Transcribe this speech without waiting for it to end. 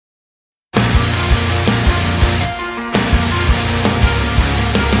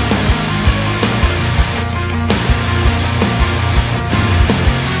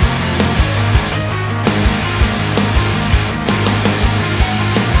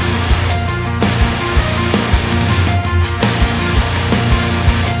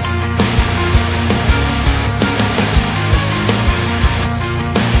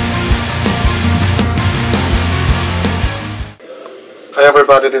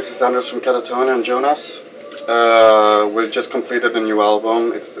everybody, this is Anders from Katatonia and Jonas. We just completed a new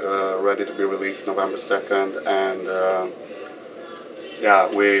album. It's ready to be released November 2nd, and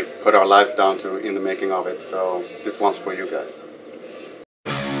yeah, we put our lives down in the making of it, so this one's for you guys.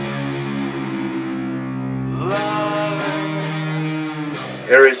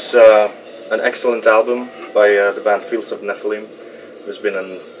 Here is an excellent album by the band Fields of Nephilim, who's been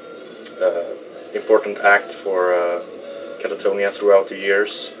an important act for Katatonia throughout the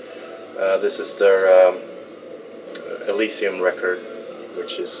years. This is their Elysium record,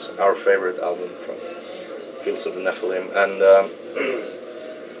 which is our favorite album from Fields of the Nephilim. And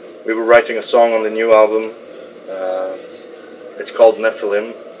we were writing a song on the new album. It's called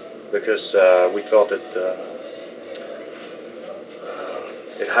Nephilim because we thought it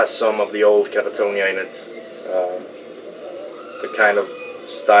has some of the old Katatonia in it, the kind of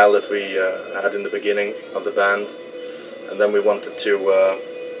style that we had in the beginning of the band, and then we wanted to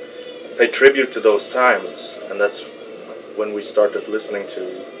pay tribute to those times, and that's when we started listening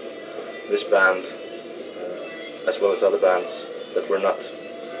to this band, as well as other bands that were not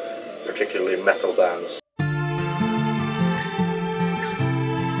particularly metal bands.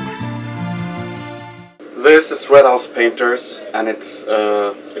 This is Red House Painters, and it's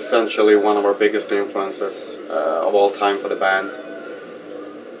essentially one of our biggest influences of all time for the band.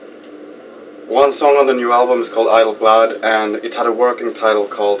 One song on the new album is called Idle Blood, and it had a working title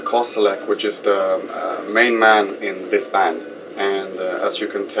called Koselek, which is the main man in this band. And as you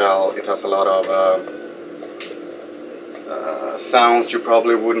can tell, it has a lot of sounds you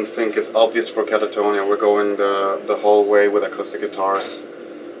probably wouldn't think is obvious for Katatonia. We're going the whole way with acoustic guitars,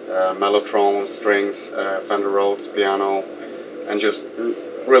 mellotron, strings, Fender Rhodes, piano, and just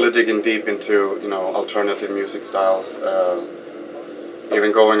really digging deep into, you know, alternative music styles,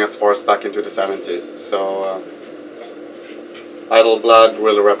 even going as far as back into the 70s. So Idle Blood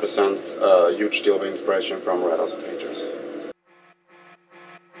really represents a huge deal of inspiration from Red House Painters.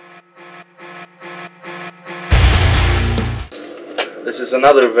 This is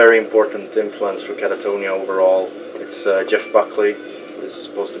another very important influence for Katatonia overall. It's Jeff Buckley. It's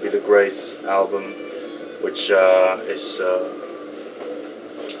supposed to be the Grace album, which is a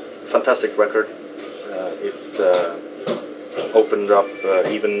fantastic record. It opened up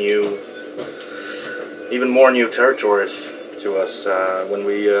even more new territories to us when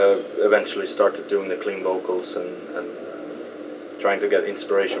we eventually started doing the clean vocals and trying to get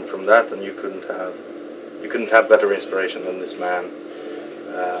inspiration from that. And you couldn't have better inspiration than this man.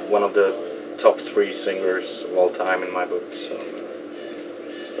 One of the top 3 singers of all time in my book. So.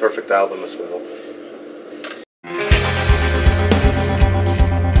 Perfect album as well.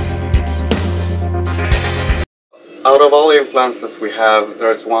 Out of all the influences we have,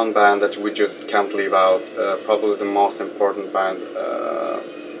 there's one band that we just can't leave out. Probably the most important band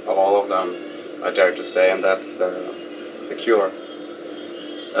of all of them, I dare to say, and that's The Cure.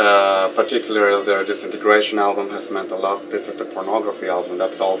 Particularly their Disintegration album has meant a lot. This is the Pornography album.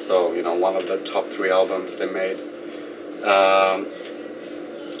 That's also, you know, one of the top 3 albums they made.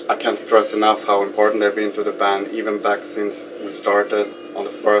 I can't stress enough how important they've been to the band, even back since we started on the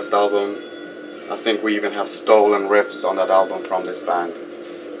first album. I think we even have stolen riffs on that album from this band.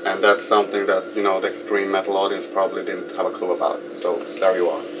 And that's something that, you know, the extreme metal audience probably didn't have a clue about. So there you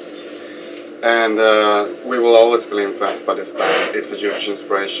are. And we will always be influenced by this band. It's a huge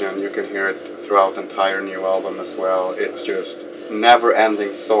inspiration. You can hear it throughout the entire new album as well. It's just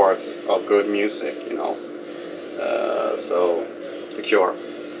never-ending source of good music, you know. So, The Cure.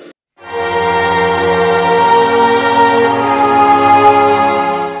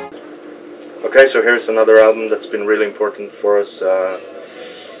 Okay, so here's another album that's been really important for us,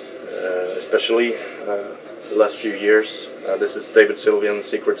 especially the last few years. This is David Sylvian,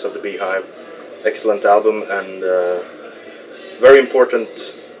 Secrets of the Beehive. Excellent album, and very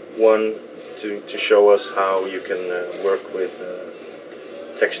important one to show us how you can work with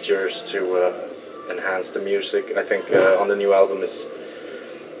textures to enhance the music. I think on the new album it's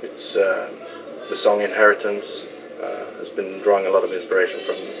the song Inheritance. Has been drawing a lot of inspiration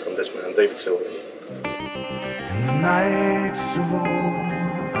from this man, David Sylvian. In the nights of old,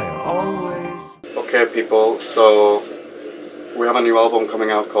 I always... Okay people, so we have a new album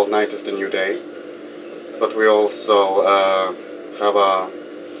coming out called Night is the New Day, but we also have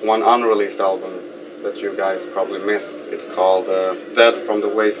one unreleased album that you guys probably missed. It's called Dead from the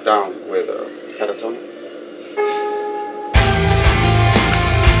Waist Down with Katatonia.